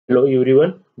Hello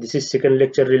everyone, this is second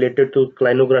lecture related to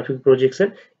clinographic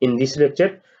projection. In this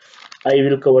lecture, I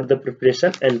will cover the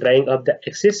preparation and drawing of the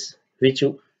axis which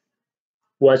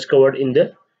was covered in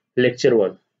the lecture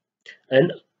 1,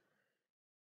 and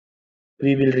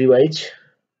we will revise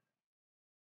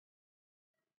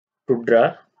to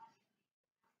draw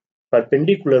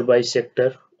perpendicular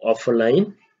bisector of a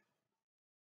line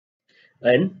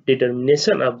and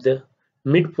determination of the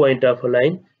midpoint of a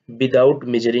line without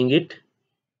measuring it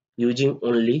using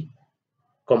only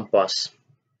compass.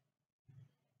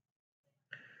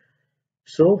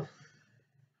 So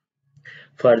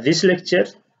for this lecture,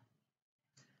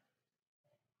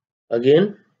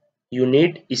 again you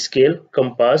need scale,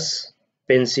 compass,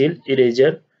 pencil,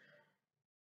 eraser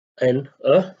and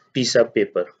a piece of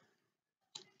paper.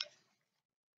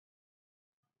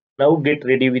 Now get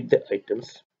ready with the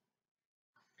items.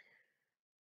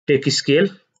 Take a scale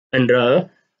and draw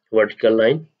a vertical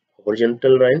line,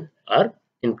 horizontal line or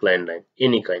inclined line,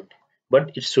 any kind,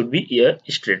 but it should be a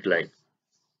straight line.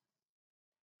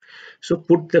 So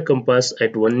put the compass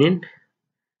at one end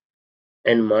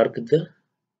and mark the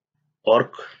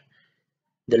arc.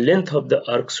 The length of the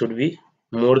arc should be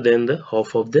more than the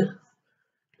half of the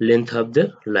length of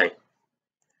the line.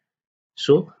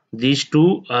 So these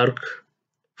two arc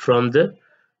from the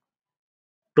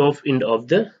top end of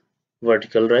the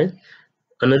vertical line.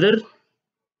 Another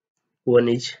one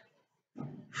is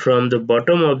from the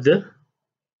bottom of the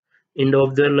end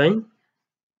of the line.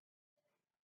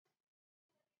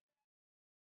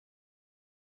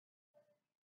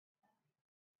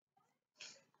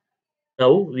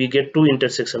 Now we get two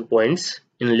intersection points,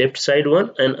 in left side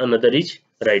one and another is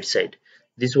right side.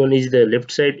 This one is the left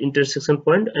side intersection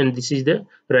point and this is the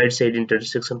right side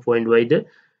intersection point by the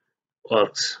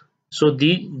arcs. So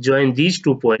join these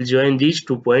 2 points,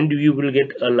 you will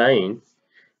get a line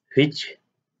which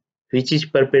is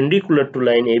perpendicular to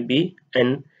line AB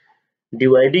and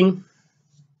dividing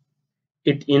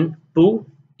it in two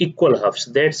equal halves.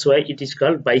 That's why it is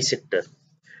called bisector.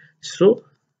 So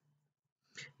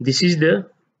this is the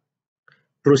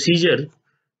procedure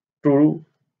to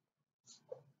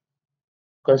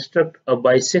construct a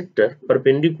bisector,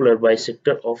 perpendicular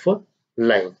bisector of a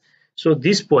line. So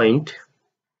this point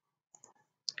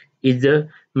is the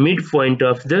midpoint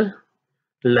of the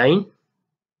line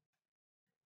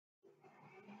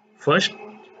first,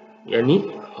 yani,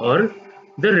 or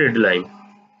the red line.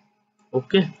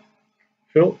 Okay,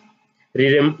 so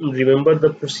remember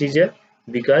the procedure,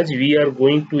 because we are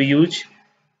going to use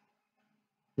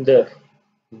the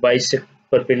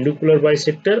perpendicular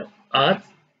bisector or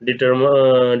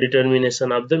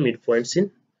determination of the midpoints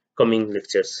in coming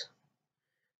lectures.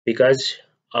 Because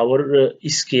our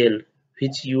scale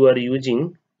which you are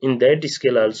using, in that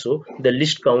scale also the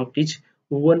least count is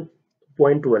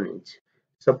 1.1 inch.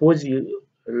 Suppose you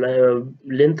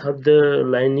length of the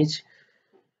line is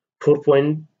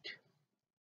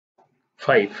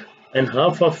 4.5 and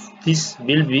half of this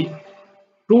will be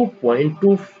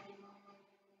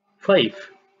 2.25,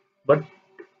 but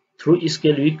through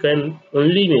scale we can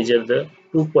only measure the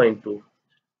 2.2.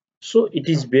 So it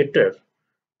is better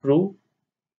to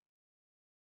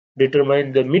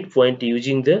determine the midpoint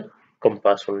using the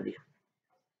compass only.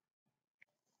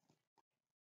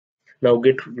 Now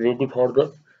get ready for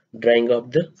the drawing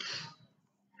of the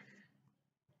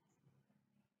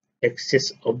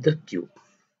axis of the cube.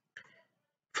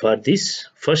 For this,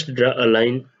 first draw a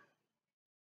line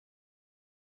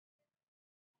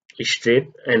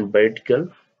straight and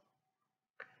vertical,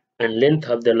 and length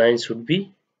of the line should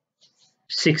be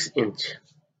 6 inch.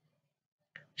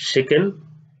 Second,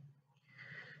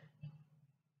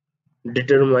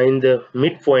 determine the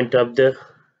midpoint of the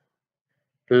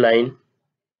line,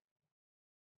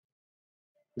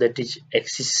 that is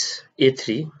axis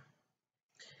A3,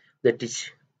 that is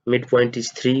midpoint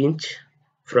is 3 inch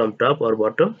from top or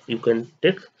bottom you can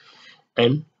take,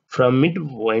 and from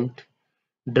midpoint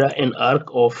draw an arc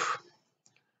of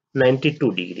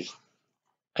 92 degree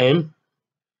and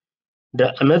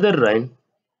the another line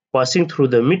passing through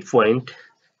the midpoint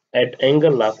at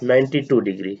angle of 92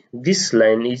 degree. This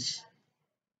line is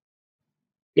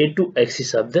A2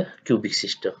 axis of the cubic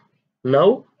system.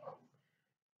 Now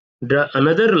draw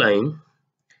another line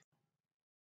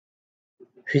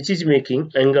which is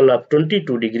making angle of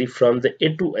 22 degree from the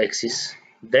A2 axis,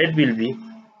 that will be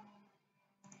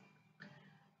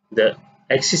the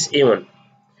axis A1.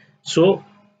 So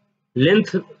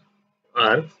length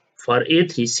are for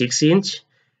A3 6 inch,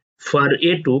 for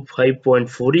A2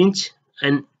 5.4 inch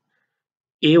and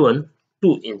A1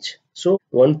 2 inch. So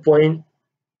 1.1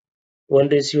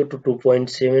 ratio to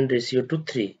 2.7 ratio to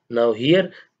 3. Now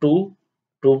here 2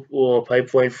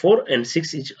 5.4 and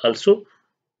 6 is also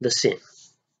the same.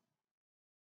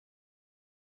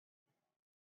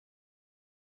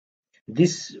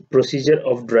 This procedure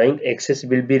of drawing axis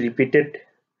will be repeated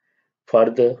for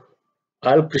the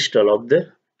all crystal of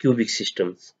the cubic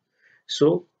systems.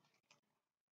 So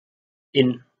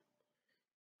in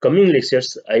coming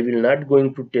lectures, I will not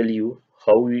going to tell you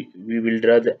how we will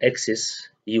draw the axis.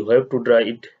 You have to draw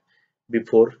it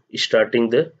before starting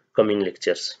the coming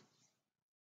lectures.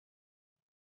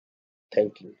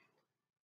 Thank you.